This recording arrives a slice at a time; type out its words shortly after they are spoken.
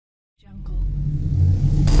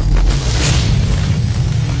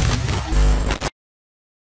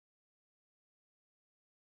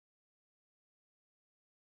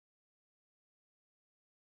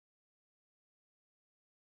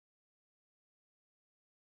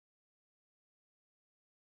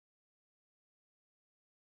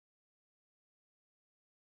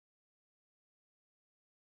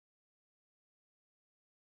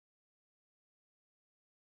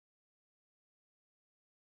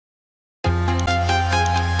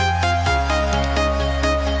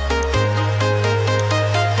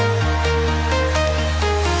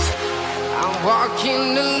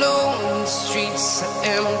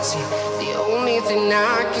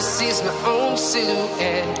see is my own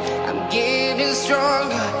silhouette. I'm getting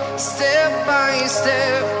stronger, step by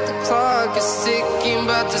step. The clock is ticking,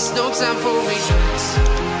 but there's no time for regrets.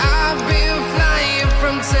 I've been flying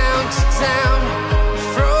from town to town,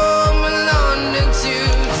 from London to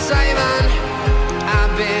Taiwan.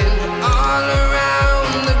 I've been all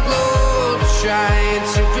around the globe, trying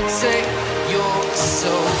to protect your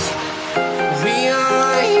soul. We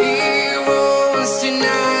are heroes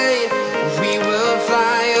tonight. We will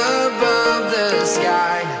fly above the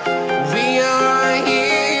sky. We are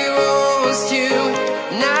heroes tonight.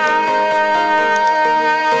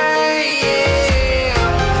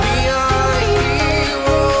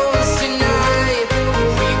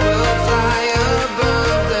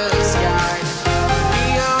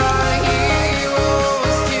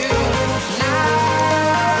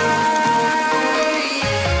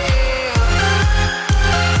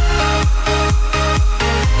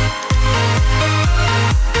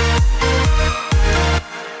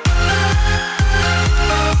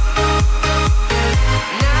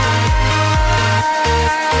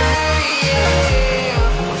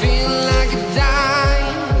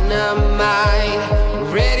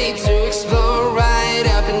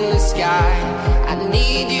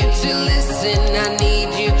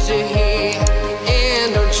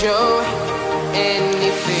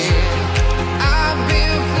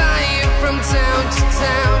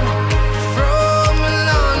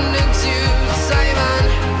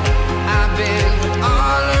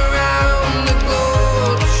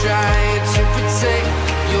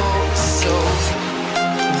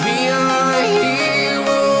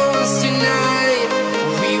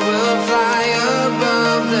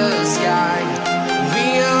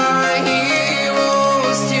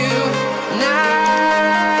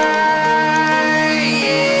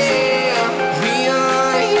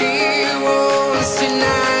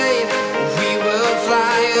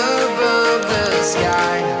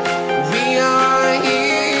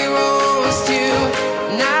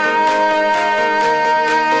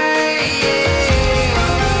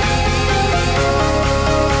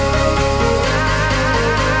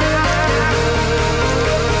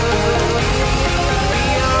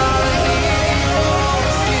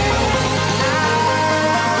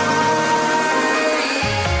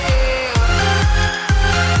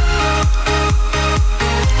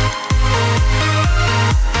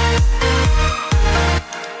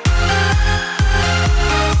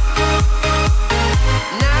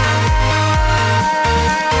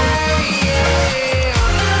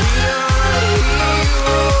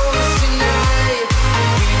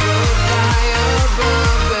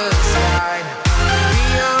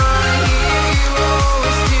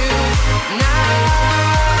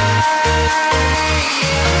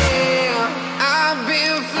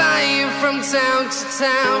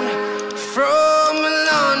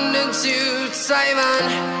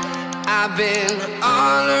 I've been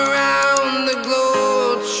all around the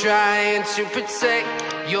globe, trying to protect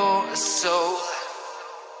your soul.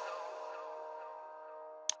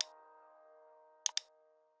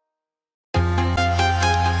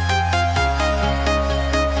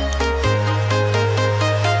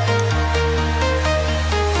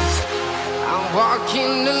 I'm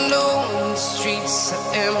walking alone, the streets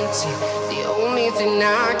are empty. The only thing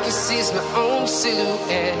I can see is my own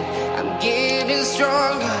silhouette. I'm getting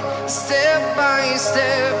stronger, step by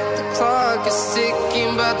step. The clock is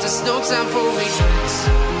ticking, but there's no time for regrets.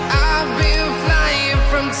 I've been flying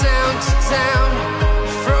from town to town,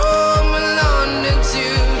 from London to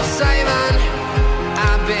Taiwan.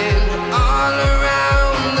 I've been all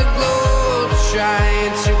around the globe,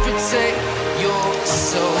 trying to protect your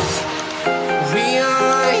soul. We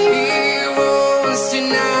are heroes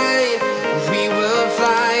tonight. We will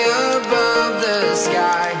fly above the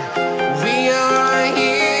sky. We are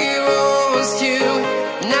heroes tonight.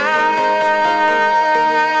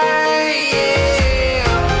 Yeah.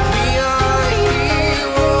 We are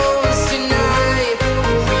heroes tonight.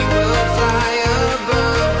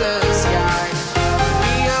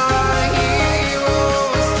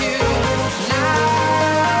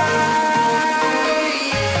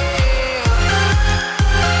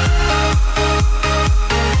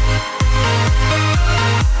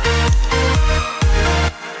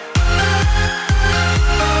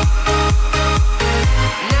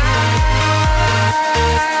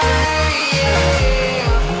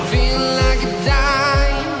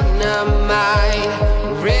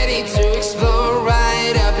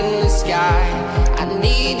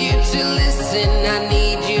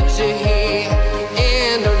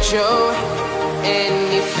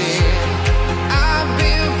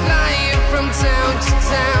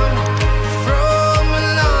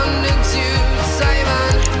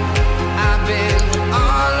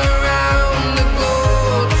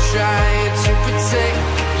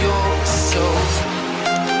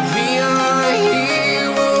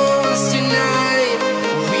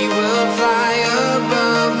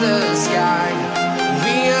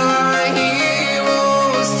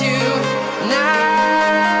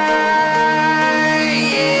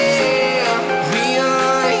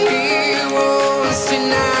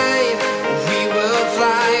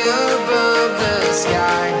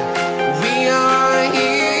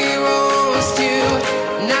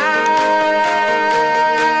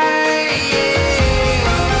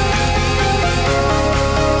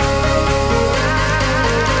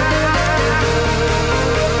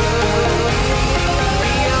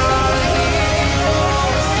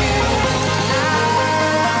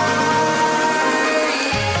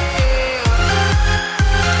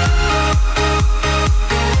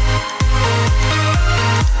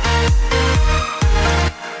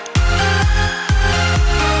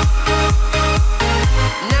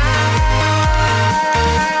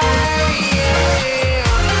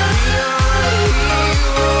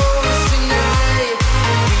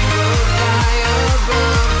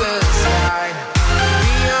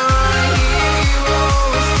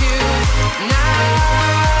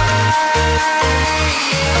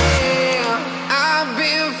 I've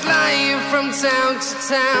been flying from town to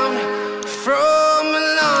town, from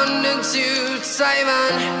London to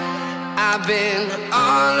Taiwan. I've been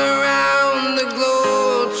all around the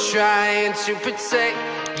globe trying to protect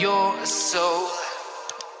your soul.